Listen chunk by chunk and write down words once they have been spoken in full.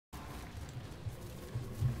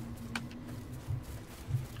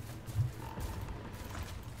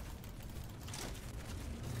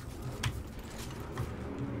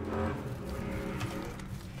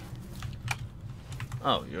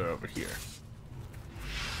Oh, you're over here.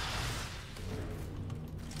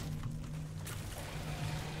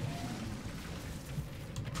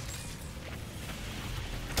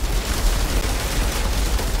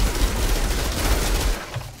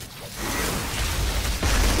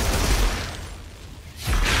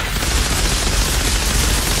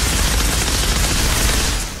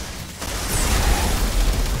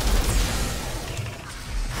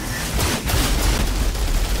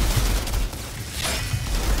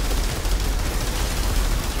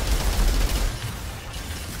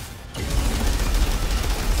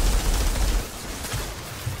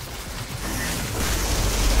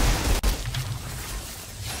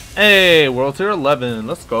 Hey, World Tier 11,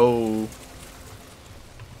 let's go.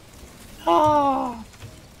 Ah.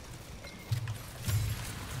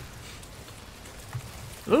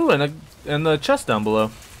 Ooh, and the chest down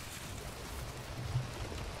below.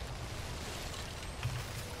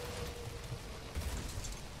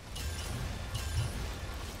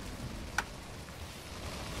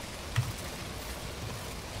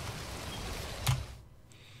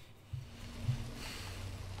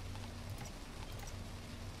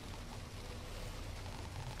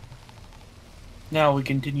 Now we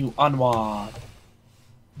continue onward.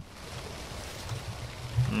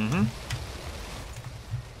 Mm-hmm.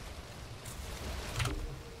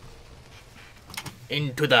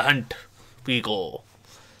 Into the hunt we go.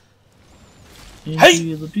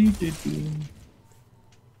 Hey!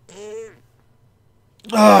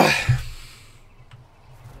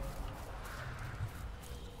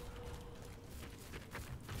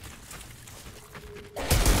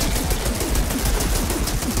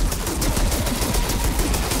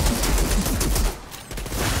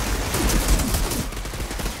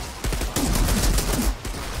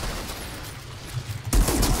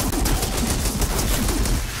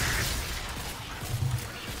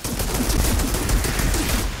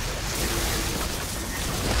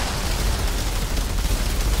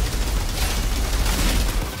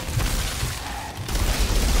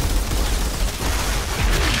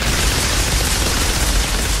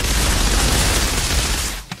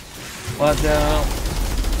 Watch out.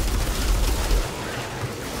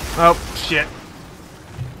 Oh, shit.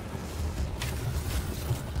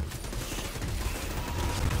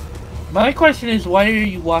 My question is, why are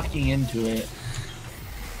you walking into it?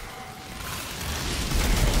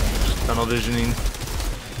 Tunnel visioning.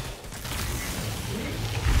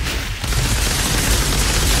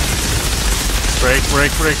 Break,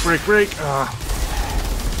 break, break, break, break. Ah.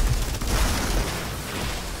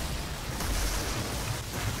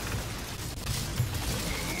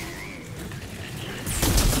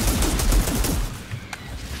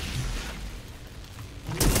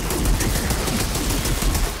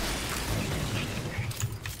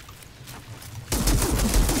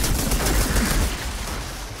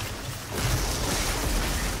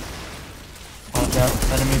 Watch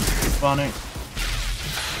out, enemy spawning.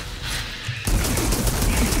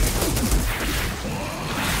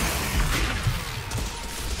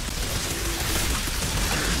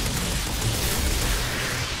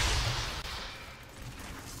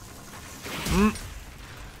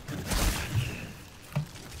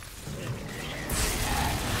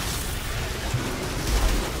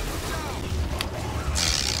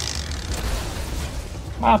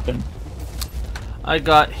 Happened. I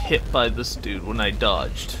got hit by this dude when I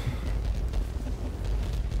dodged.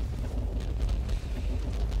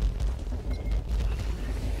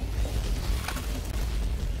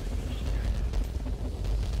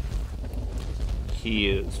 He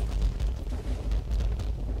is.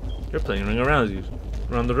 You're playing ring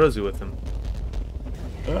around the rosy with him.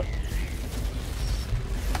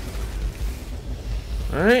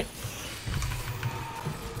 Alright.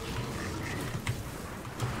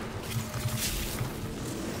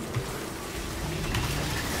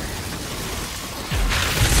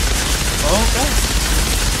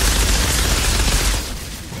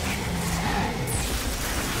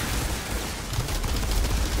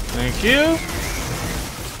 Thank you.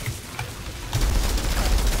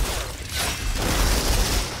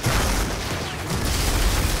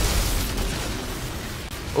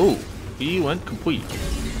 Oh, he went complete.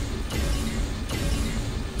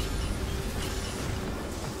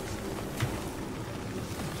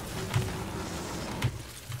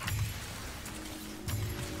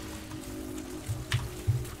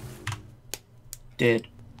 Did.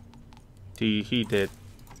 He did.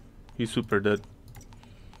 He super did.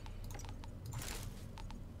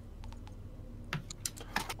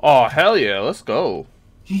 Oh, hell yeah, let's go.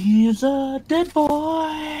 He's a dead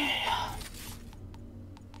boy.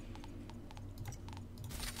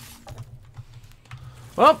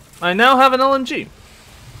 Well, I now have an LMG.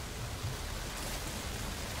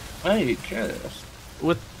 Hey, chest.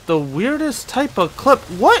 With the weirdest type of clip.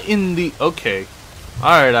 What in the... Okay.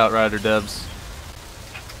 Alright, Outrider devs.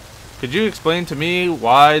 Could you explain to me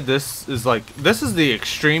why this is like... This is the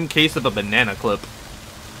extreme case of a banana clip.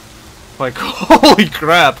 Like, holy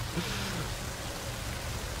crap.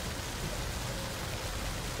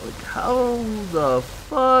 Like, how the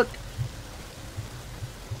fuck?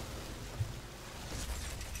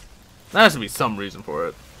 There has to be some reason for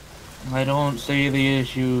it. I don't see the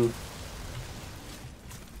issue.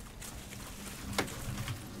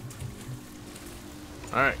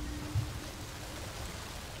 Alright.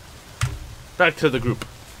 Back to the group.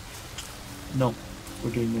 No, we're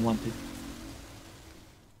doing the wanted.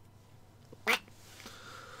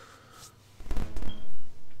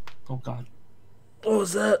 Oh god. What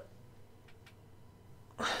was that?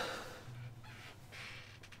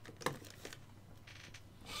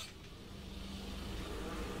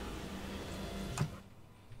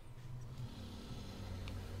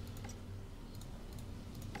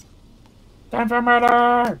 Time for murder!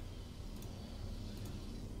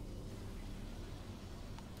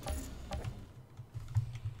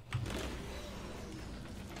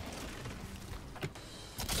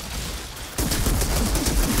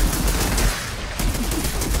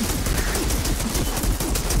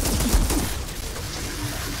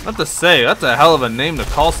 I have to say, that's a hell of a name to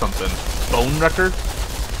call something. Bone Wrecker?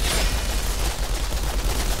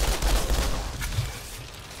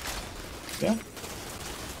 Yeah.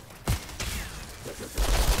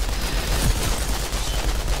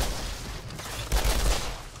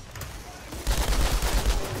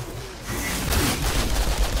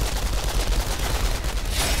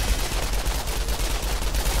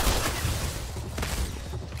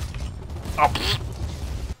 Oh.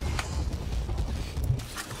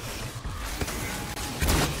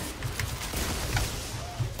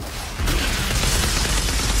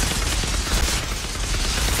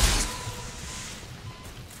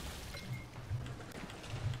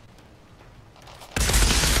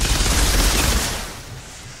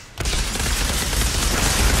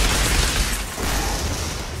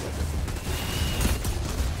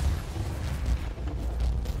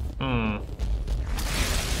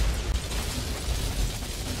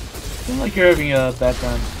 Seems like you're having a bad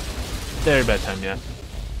time. Very bad time, yeah.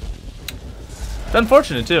 It's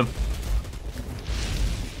unfortunate, too.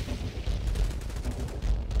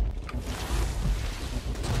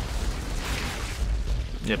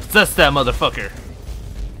 Yeah, possess that motherfucker.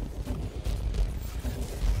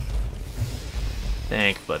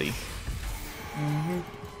 Thanks, buddy.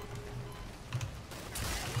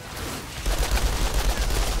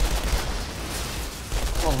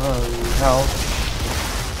 Hello, health.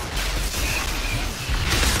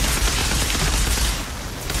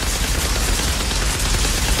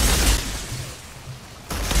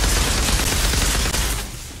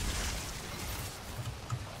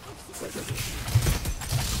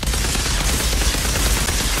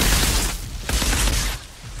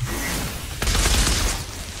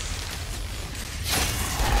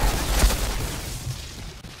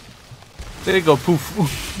 There you go, poof.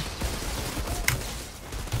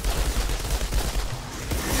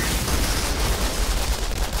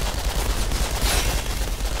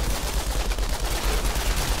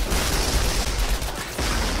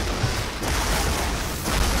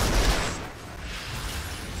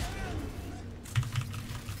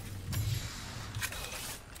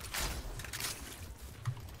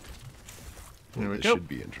 There we This go. should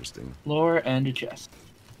be interesting. Floor and a chest.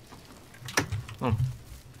 Oh.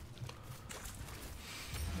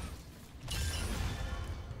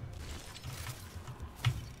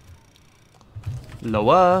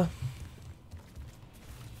 Lower.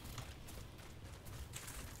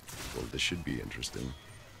 Well, this should be interesting.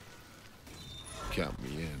 Count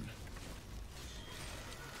me in.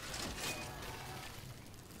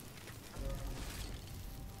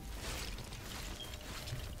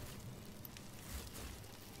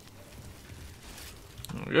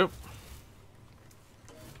 There we go.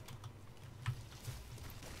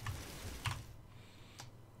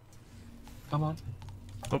 Come on.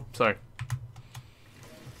 Oh, sorry.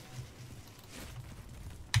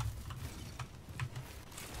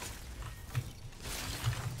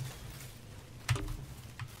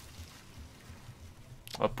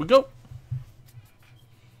 Up we go.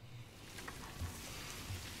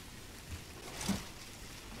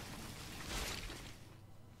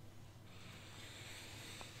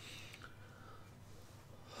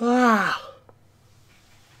 Ah.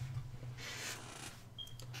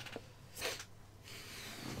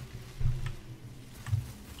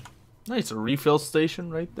 Nice, a refill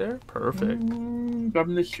station right there. Perfect.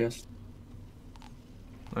 Grabbing this chest.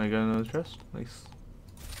 I got another chest. Nice.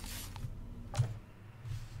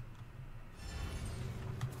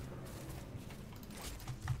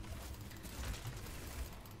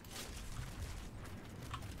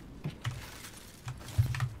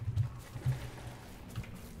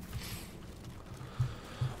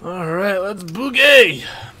 Alright, let's boogie!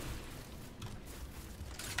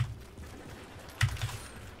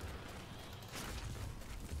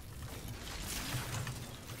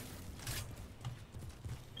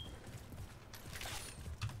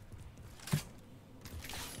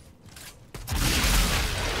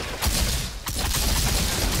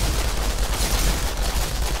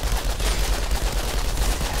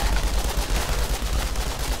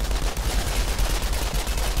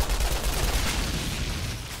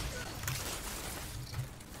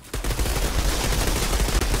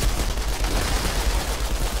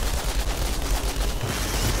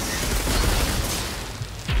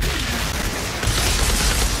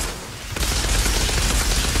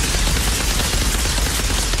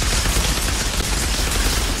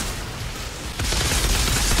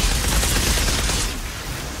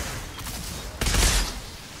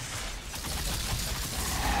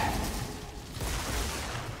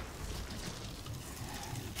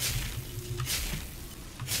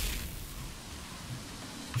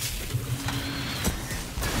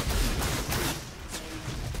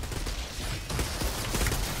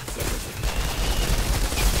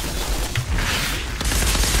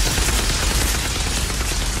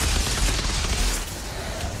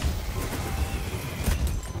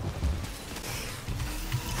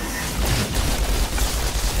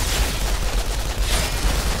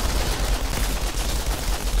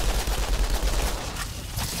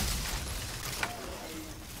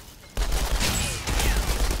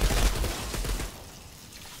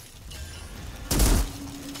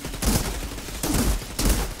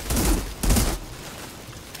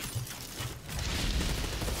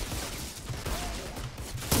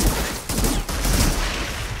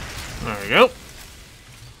 There we go.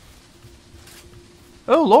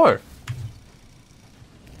 Oh, lore.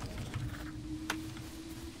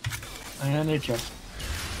 I got a new chest.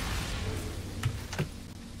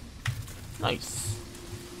 Nice.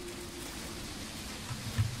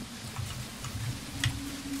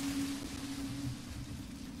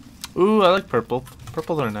 Ooh, I like purple.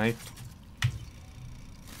 Purples are nice.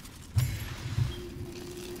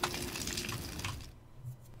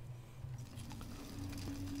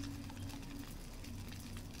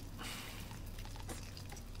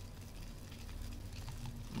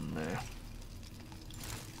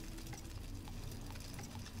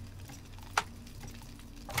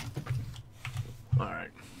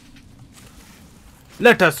 Alright.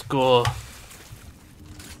 Let us go.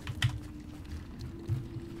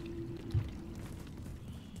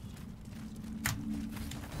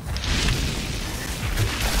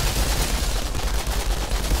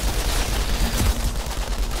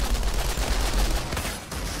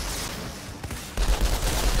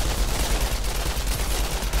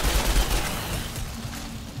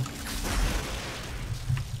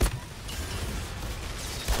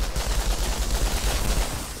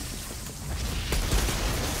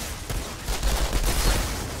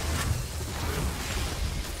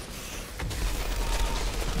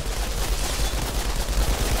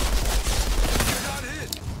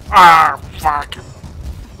 Ah, fuck.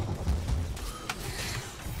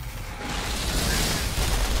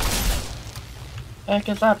 Heck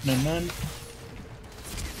is happening, man?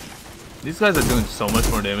 These guys are doing so much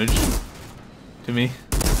more damage to me.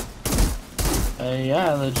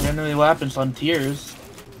 Yeah, that's generally what happens on tiers.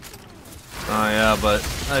 Oh yeah, but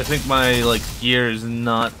I think my like gear is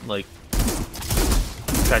not like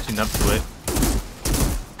catching up to it.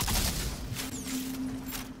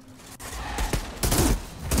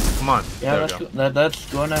 Come on. Yeah, there we go. that's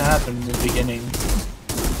going to happen in the beginning.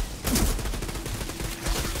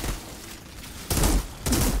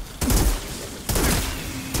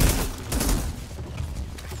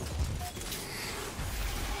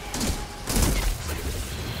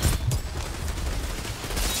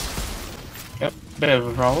 Yep, bit of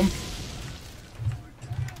a problem.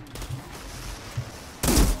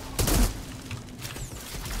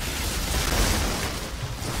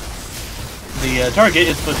 The target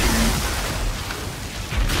is pushing me.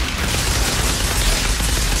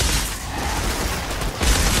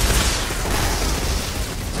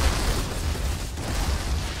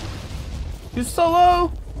 He's so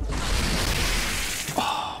low.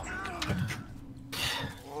 Oh my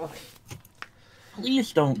god.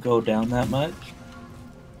 Please don't go down that much.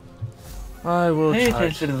 I will Pay try.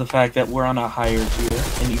 attention to the fact that we're on a higher tier,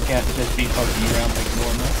 and you can't just be fucking around like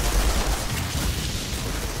normal.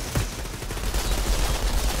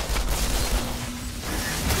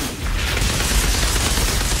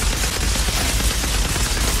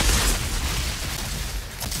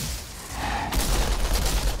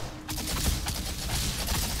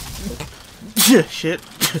 Shit.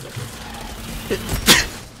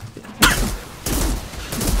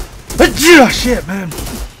 Shit, man.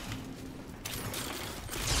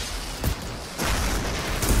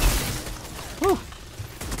 Whew.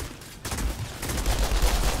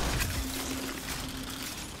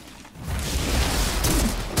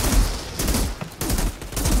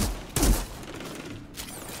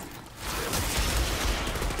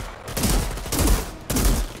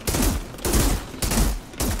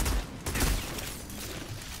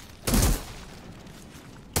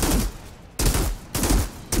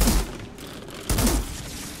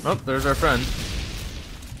 Oh, there's our friend.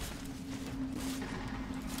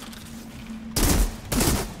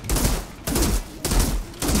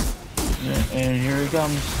 And here he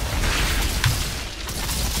comes.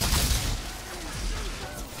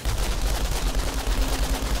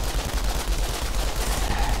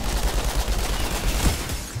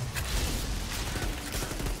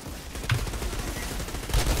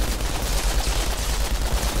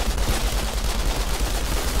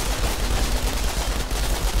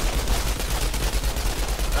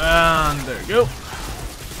 And there you go.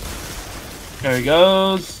 There he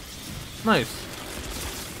goes. Nice.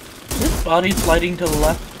 His body's sliding to the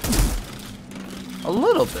left. A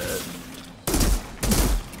little bit.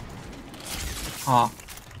 Huh.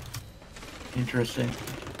 Interesting.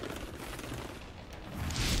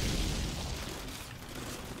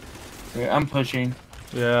 Okay, I'm pushing.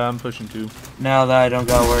 Yeah, I'm pushing too. Now that I don't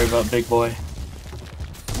gotta worry about Big Boy.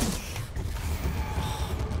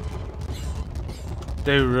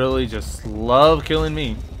 They really just love killing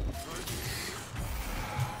me.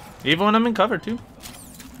 Even when I'm in cover too.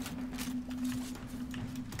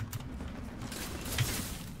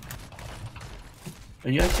 Are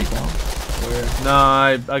you actually down? Where? No,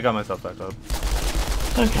 I got myself back up.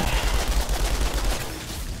 Okay.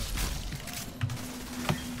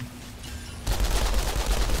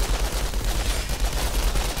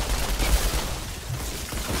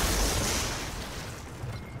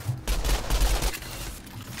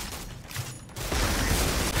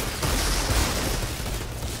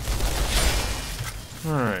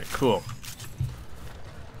 Alright, cool.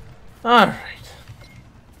 Alright.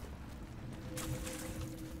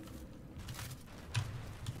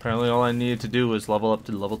 Apparently all I needed to do was level up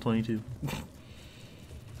to level 22.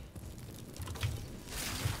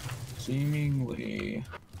 Seemingly.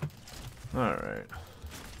 Alright.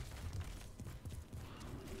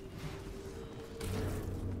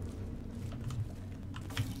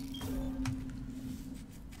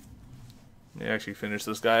 Let me actually finish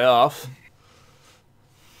this guy off.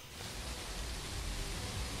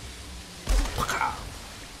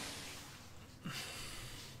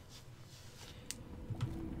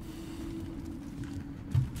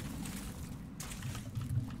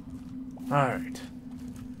 Alright.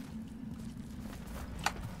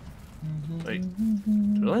 Wait,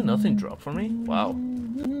 did really nothing drop for me? Wow.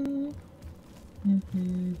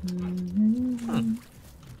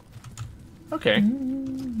 Okay.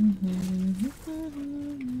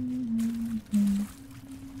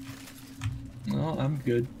 No, I'm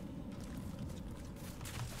good.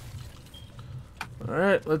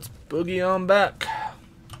 Alright, let's boogie on back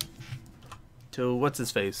to what's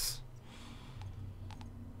his face.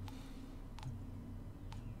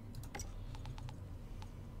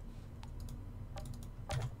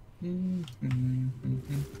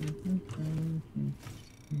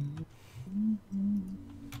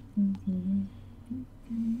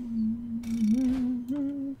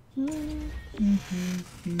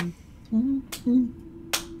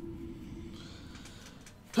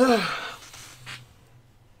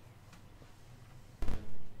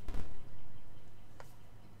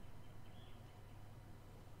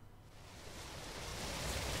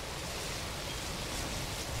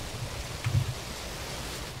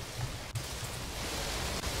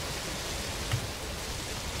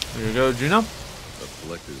 Here you go, Juno. I've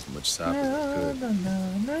collected as much sap as I could.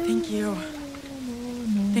 Thank you.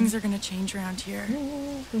 Things are gonna change around here.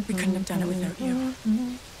 We couldn't have done it without you.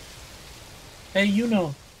 Hey, you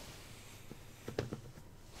know.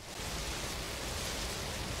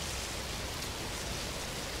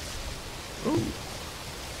 Ooh.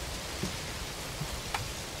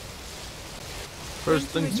 First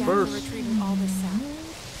things first. Retrieving all this sap.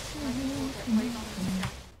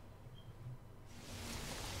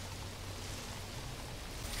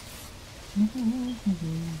 I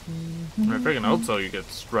freaking hope so. You get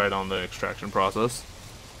right on the extraction process.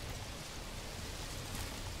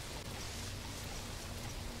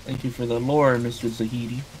 Thank you for the lore, Mr.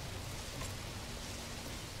 Zahidi.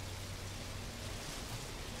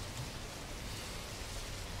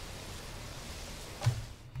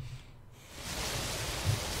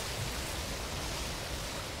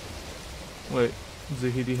 Wait,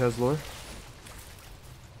 Zahidi has lore?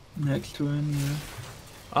 Next to him, yeah.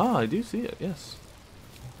 Ah, I do see it, yes.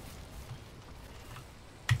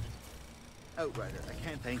 Outrider, I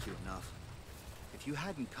can't thank you enough. If you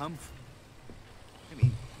hadn't come I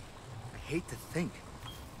mean, I hate to think.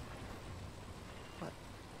 But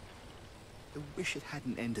I wish it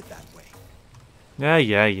hadn't ended that way. Yeah.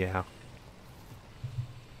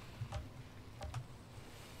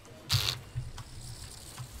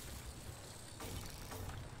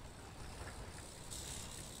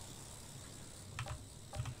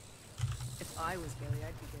 If I was Billy,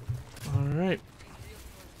 I'd be getting ready. Alright.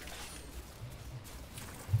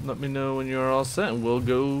 Let me know when you're all set and we'll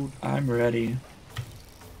go. I'm ready.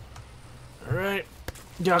 Alright.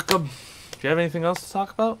 Jakob, do you have anything else to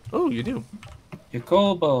talk about? Oh, you do.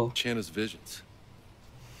 Jacobo. Shanna's visions.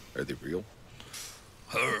 Are they real?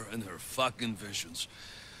 Her and her fucking visions.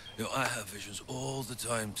 You know, I have visions all the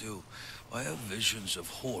time, too. I have visions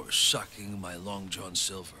of whores sucking my Long John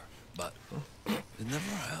Silver. But it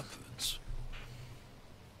never happens.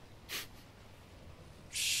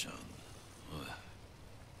 Son.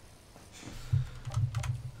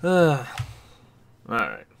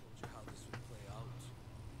 Alright.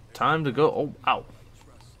 Time to go. Oh, ow.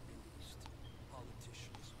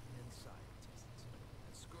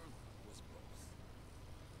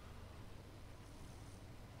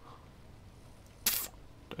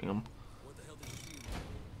 Damn.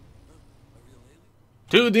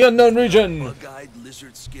 To the unknown region. Bug-eyed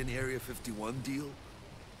lizard skin Area 51 deal?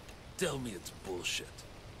 Tell me it's bullshit.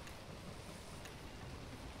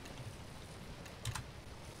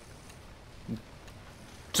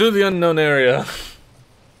 To the unknown area.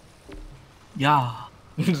 Yeah.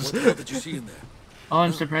 What the hell did you see in there? Oh,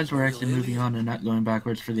 I'm surprised we're actually moving on and not going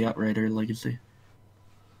backwards for the Outrider legacy.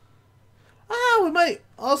 We might.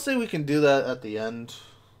 I'll say we can do that at the end,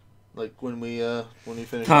 like when we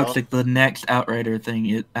finish. Toxic. The next Outrider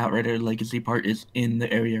thing, Outrider legacy part, is in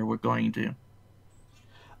the area we're going to.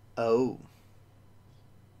 Oh.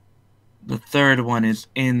 The third one is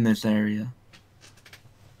in this area.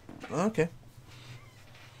 Okay.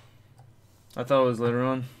 I thought it was later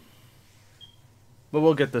on, but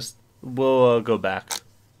we'll get this. We'll go back.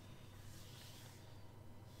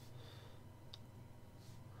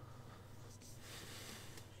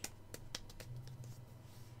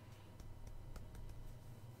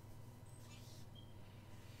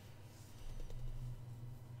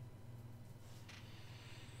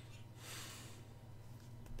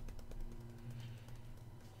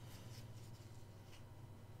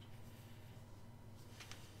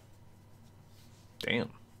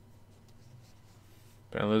 Damn.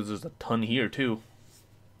 Apparently there's a ton here too.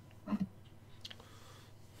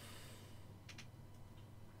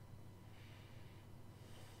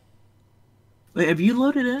 Wait, have you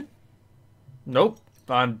loaded in? Nope.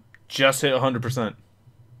 I'm just hit 100%.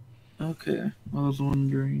 Okay, I was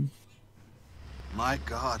wondering. My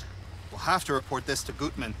God. We'll have to report this to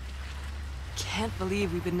Gutman. Can't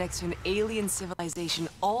believe we've been next to an alien civilization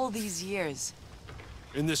all these years.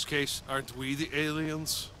 In this case, aren't we the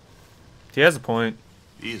aliens? He has a point.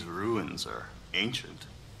 These ruins are ancient.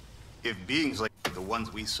 If beings like the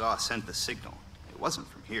ones we saw sent the signal, it wasn't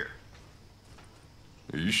from here.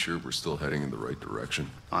 Are you sure we're still heading in the right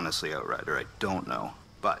direction? Honestly, Outrider, I don't know.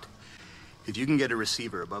 But if you can get a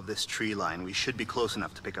receiver above this tree line, we should be close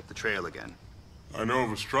enough to pick up the trail again. I know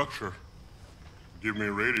of a structure. Give me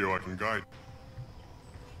a radio, I can guide.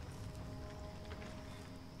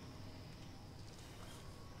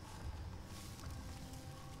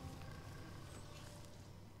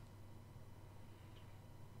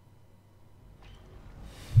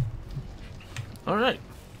 Alright.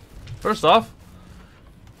 First off,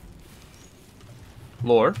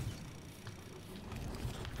 lore.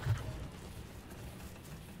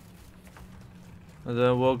 And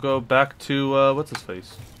then we'll go back to, what's his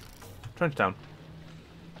face? Trenchtown.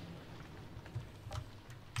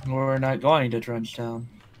 We're not going to Trenchtown.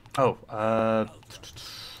 Oh,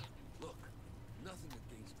 Look, nothing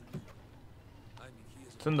against him. I mean, he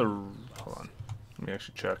is it's in the, hold on. Let me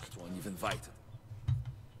actually check. the one you've invited. But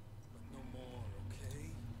no more, okay?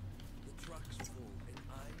 The truck's full, and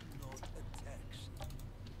I'm not a tax.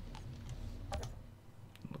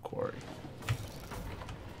 The quarry.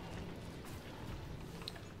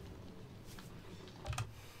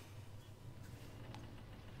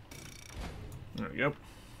 There we go.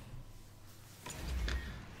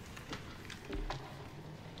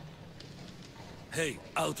 Hey,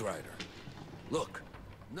 Outrider. Look,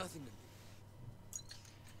 nothing.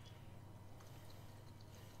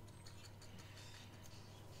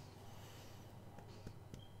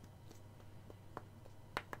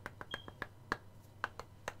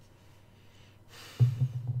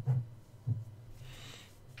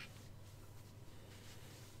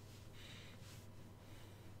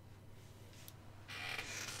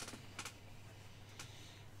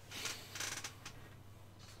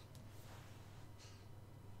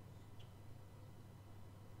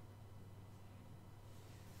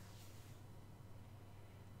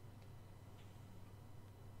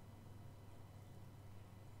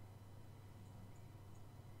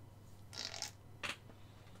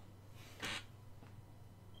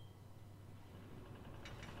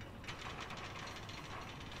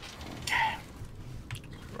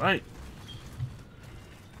 Alright.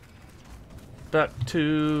 Back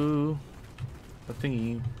to the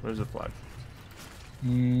thingy. Where's the flag?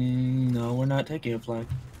 No, we're not taking a flag.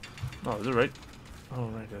 Oh, is it right? Oh,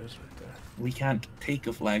 right, it is right there. We can't take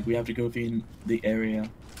a flag. We have to go through the area.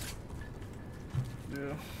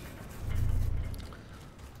 Yeah.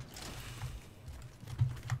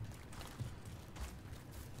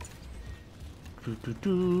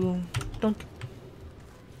 Dunk.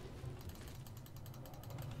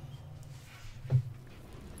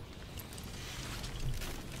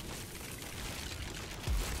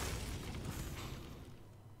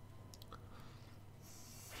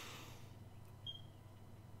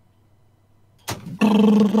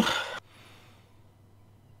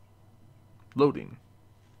 Loading.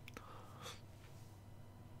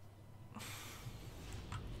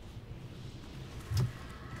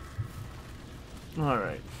 All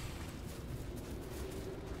right.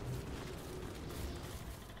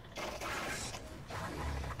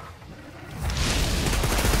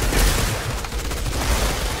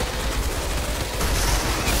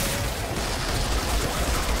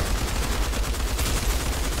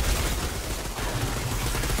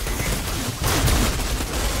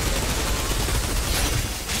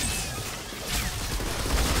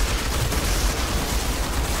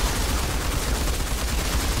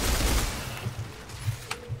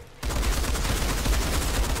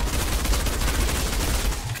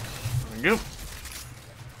 There we go.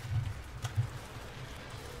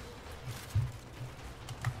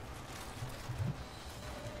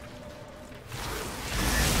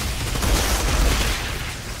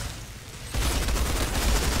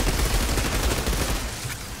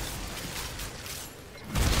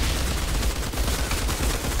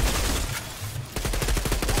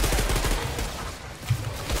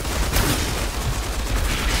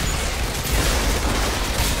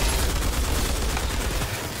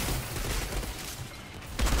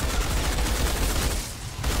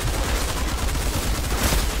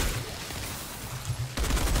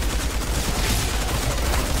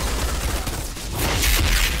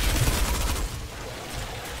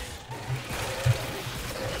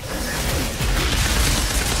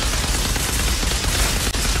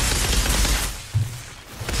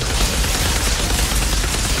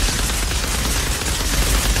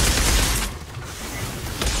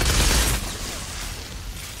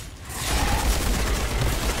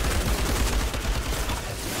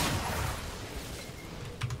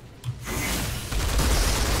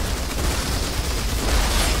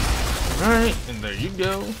 Alright, and there you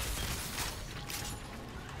go.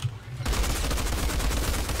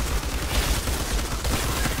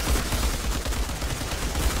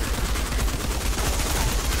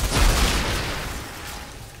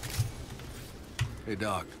 Hey,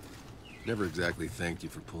 Doc. Never exactly thanked you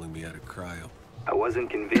for pulling me out of cryo. I wasn't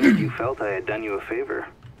convinced you felt I had done you a favor.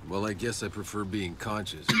 Well, I guess I prefer being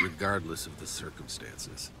conscious, regardless of the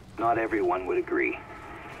circumstances. Not everyone would agree.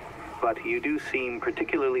 But you do seem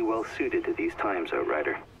particularly well suited to these times,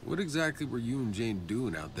 Outrider. What exactly were you and Jane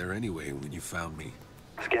doing out there anyway when you found me?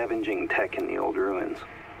 Scavenging tech in the old ruins.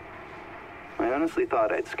 I honestly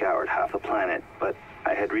thought I'd scoured half the planet, but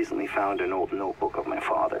I had recently found an old notebook of my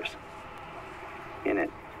father's. In it,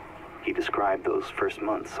 he described those first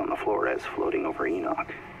months on the Flores floating over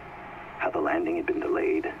Enoch. How the landing had been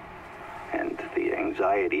delayed, and the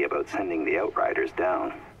anxiety about sending the Outriders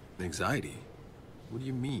down. Anxiety? What do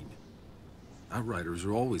you mean? Outriders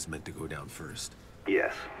are always meant to go down first.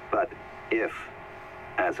 Yes, but if,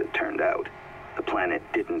 as it turned out, the planet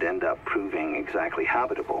didn't end up proving exactly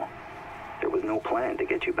habitable, there was no plan to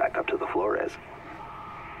get you back up to the Flores.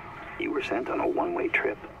 You were sent on a one-way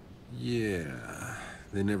trip. Yeah,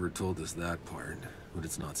 they never told us that part, but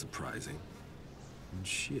it's not surprising. And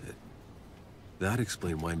shit. That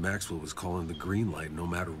explained why Maxwell was calling the green light no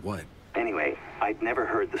matter what. Anyway, I'd never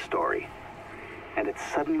heard the story. And it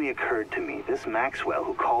suddenly occurred to me, this Maxwell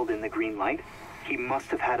who called in the green light, he must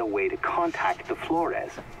have had a way to contact the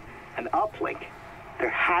Flores. An uplink. There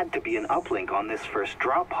had to be an uplink on this first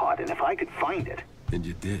drop pod, and if I could find it... And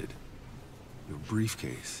you did. Your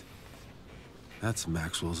briefcase. That's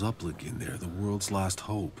Maxwell's uplink in there, the world's last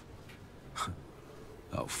hope.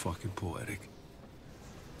 How fucking poetic.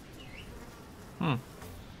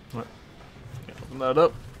 What? Open that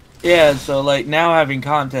up. Yeah, so like now having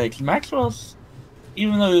context, Maxwell's,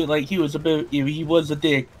 even though like he was a dick,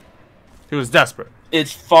 He was desperate.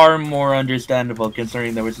 it's far more understandable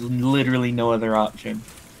considering there was literally no other option.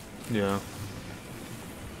 Yeah.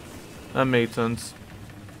 That made sense.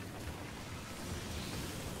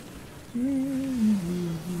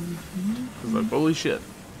 It's like, holy shit.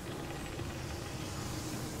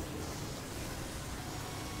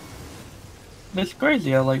 It's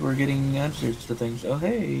crazy how like we're getting answers to things. Oh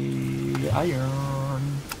hey, iron.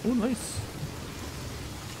 Oh, nice.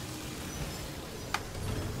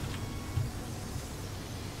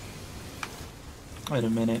 Wait a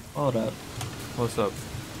minute. Hold up. What's up?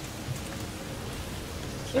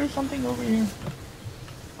 Is there something over here?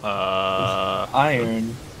 Uh,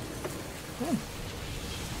 Iron.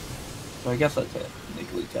 So I guess that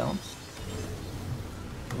technically counts.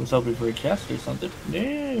 I was hoping for a chest or something.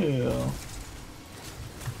 No.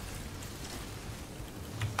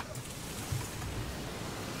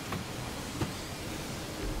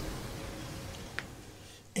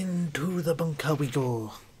 Into the bunker we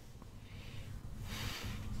go.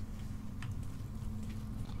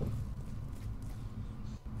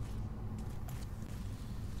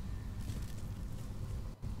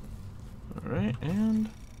 Alright, and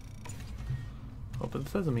open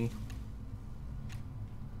sesame.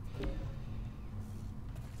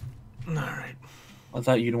 Alright. I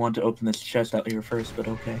thought you'd want to open this chest out here first, but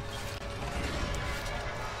okay.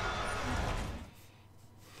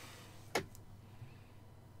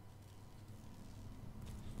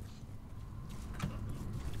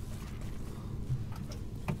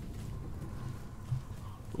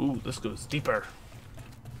 Ooh, this goes deeper.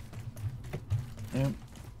 Yep.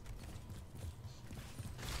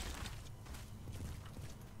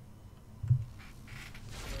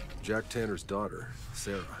 Jack Tanner's daughter,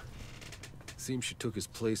 Sarah. Seems she took his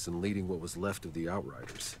place in leading what was left of the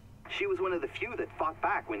Outriders. She was one of the few that fought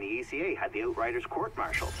back when the ECA had the Outriders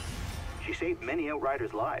court-martialed. She saved many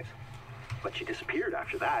Outriders' lives. But she disappeared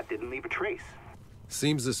after that, didn't leave a trace.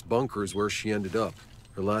 Seems this bunker is where she ended up.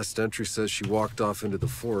 Her last entry says she walked off into the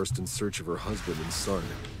forest in search of her husband and son.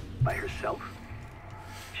 By herself?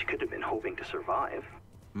 She could have been hoping to survive.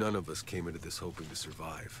 None of us came into this hoping to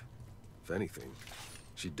survive. If anything,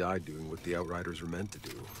 she died doing what the Outriders were meant to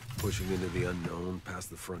do, pushing into the unknown, past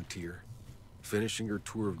the frontier, finishing her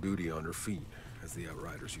tour of duty on her feet, as the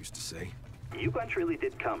Outriders used to say. You bunch really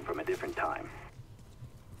did come from a different time.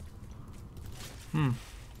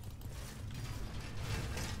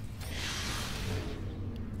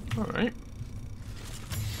 Alright.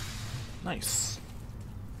 Nice.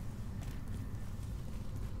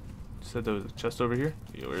 Said there was a chest over here?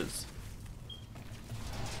 Yeah, where is?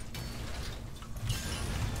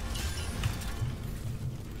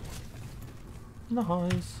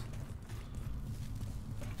 Nice.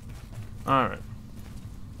 Alright.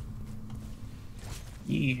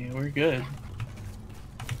 Yeah, we're good.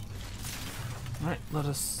 Alright, let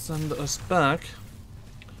us send us back.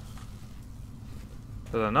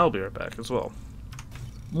 But then I'll be right back as well.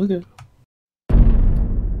 Okay.